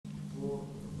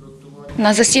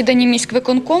На засіданні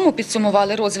міськвиконкому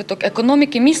підсумували розвиток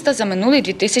економіки міста за минулий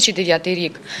 2009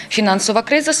 рік. Фінансова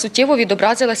криза суттєво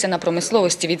відобразилася на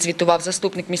промисловості, відзвітував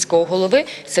заступник міського голови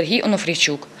Сергій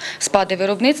Онофрійчук. Спади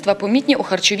виробництва помітні у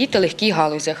харчовій та легкій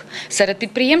галузях. Серед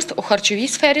підприємств у харчовій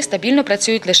сфері стабільно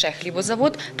працюють лише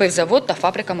хлібозавод, пивзавод та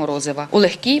фабрика морозива. У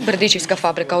легкій – Бердичівська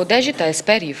фабрика одежі та СП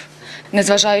 «Рів».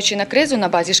 Незважаючи на кризу, на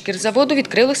базі шкірзаводу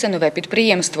відкрилося нове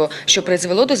підприємство, що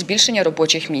призвело до збільшення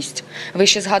робочих місць.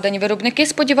 Вище згадані виробники,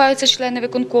 сподіваються члени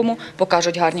виконкому,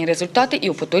 покажуть гарні результати і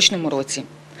у поточному році.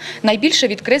 Найбільше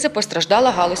від кризи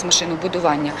постраждала галузь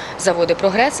машинобудування – заводи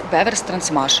 «Прогрес», «Беверс»,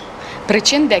 «Трансмаш».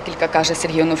 Причин декілька, каже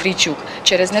Сергій Онофрійчук.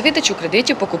 Через невидачу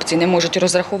кредитів покупці не можуть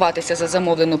розрахуватися за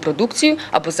замовлену продукцію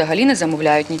або взагалі не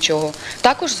замовляють нічого.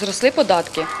 Також зросли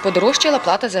податки, подорожчала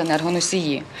плата за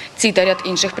енергоносії. Ці та ряд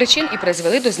інших причин і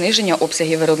призвели до зниження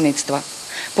обсягів виробництва.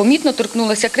 Помітно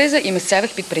торкнулася криза і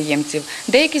місцевих підприємців.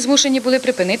 Деякі змушені були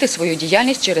припинити свою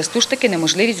діяльність через ту ж таки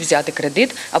неможливість взяти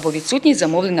кредит або відсутність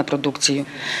замовлень на продукцію.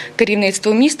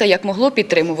 Керівництво міста як могло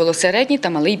підтримувало середній та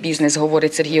малий бізнес,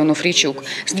 говорить Сергій Онофрійчук.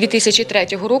 З 2003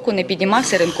 року не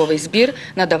піднімався ринковий збір,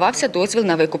 надавався дозвіл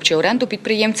на викуп чи оренду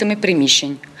підприємцями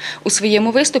приміщень. У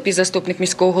своєму виступі заступник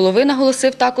міського голови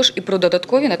наголосив також і про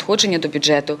додаткові надходження до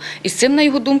бюджету. І з цим, на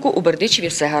його думку, у Бердичеві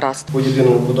все гаразд. По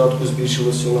єдиному податку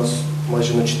збільшилося у нас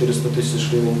майже на 400 тисяч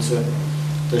гривень. Це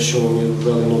те, що ми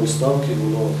ввели нові ставки,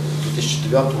 воно в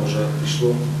 2009-му вже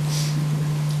прийшло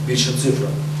більша цифра.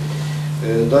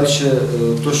 Далі,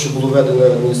 те, що було введено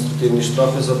адміністративні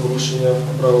штрафи за порушення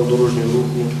правил дорожнього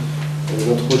руху,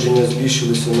 надходження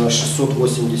збільшилися на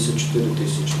 684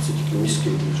 тисячі, це тільки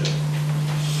міський бюджет.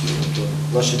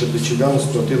 Наші бердичівляни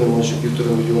сплатили майже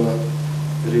 1,5 мільйона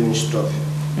гривень штрафів.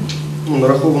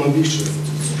 Нараховано більше,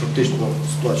 це фактично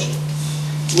сплачено.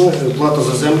 Плата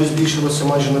за землю збільшилася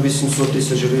майже на 800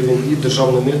 тисяч гривень і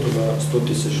державне мито на 100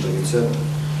 тисяч гривень. Це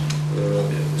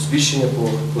збільшення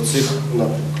по цих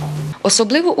напрямках.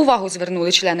 Особливу увагу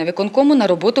звернули члени виконкому на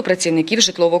роботу працівників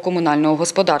житлово-комунального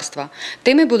господарства.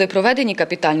 Тими були проведені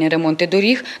капітальні ремонти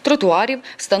доріг, тротуарів,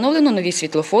 встановлено нові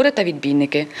світлофори та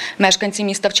відбійники. Мешканці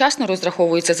міста вчасно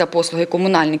розраховуються за послуги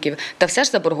комунальників, та все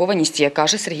ж заборгованість є,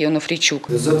 каже Сергій Онофрійчук.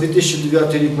 За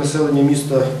 2009 рік населення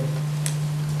міста,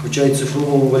 хоча й в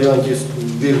цифровому варіанті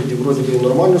вигляді вроді би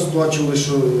нормально сплачували,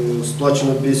 що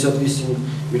сплачено 58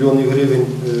 мільйонів гривень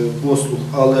послуг,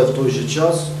 але в той же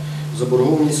час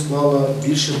заборгованість склала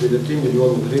більше 9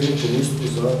 мільйонів гривень по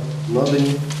місту за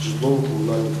надані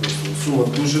житлово-комунальні послуги. Сума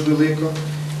дуже велика,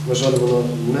 на жаль, вона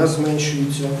не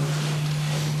зменшується.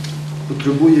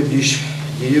 Потребує більш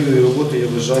дієвої роботи, я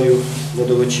вважаю,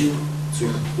 надавачів цих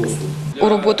послуг. У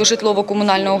роботу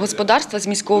житлово-комунального господарства з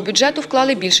міського бюджету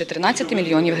вклали більше 13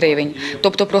 мільйонів гривень.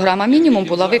 Тобто програма «Мінімум»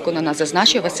 була виконана,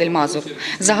 зазначив Василь Мазур.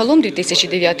 Загалом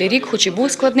 2009 рік, хоч і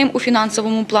був складним у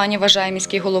фінансовому плані, вважає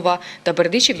міський голова, та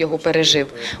Бердичів його пережив.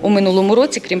 У минулому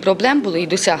році, крім проблем, були і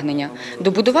досягнення.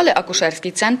 Добудували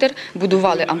акушерський центр,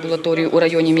 будували амбулаторію у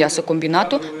районі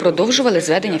м'ясокомбінату, продовжували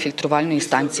зведення фільтрувальної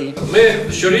станції. Ми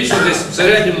щорічно десь в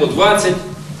середньому 20,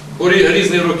 у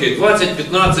різні роки,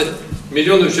 20-15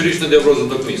 мільйонів щорічно йде в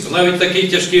розвиток міста. Навіть такий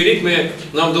тяжкий рік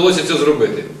нам вдалося це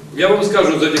зробити. Я вам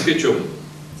скажу, завдяки чому.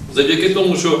 Завдяки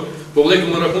тому, що по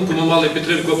великому рахунку ми мали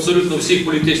підтримку абсолютно всіх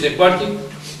політичних партій,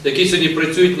 які сьогодні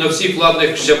працюють на всіх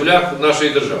владних щаблях нашої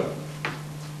держави.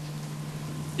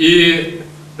 І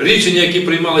рішення, які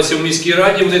приймалися в міській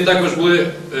раді, вони також були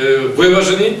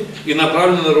виважені і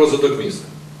направлені на розвиток міста.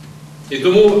 І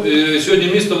тому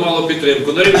сьогодні місто мало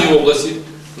підтримку на рівні області,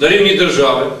 на рівні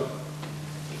держави.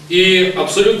 І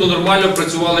абсолютно нормально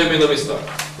працювали ми на містах.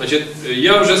 Значить,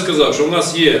 я вже сказав, що в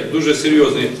нас є дуже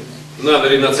серйозні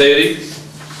наміри на цей рік.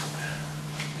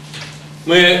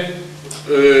 Ми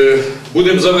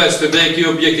будемо завершити деякі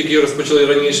об'єкти, які розпочали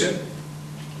раніше,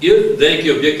 і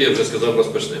деякі об'єкти, я вже сказав,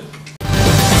 розпочнемо.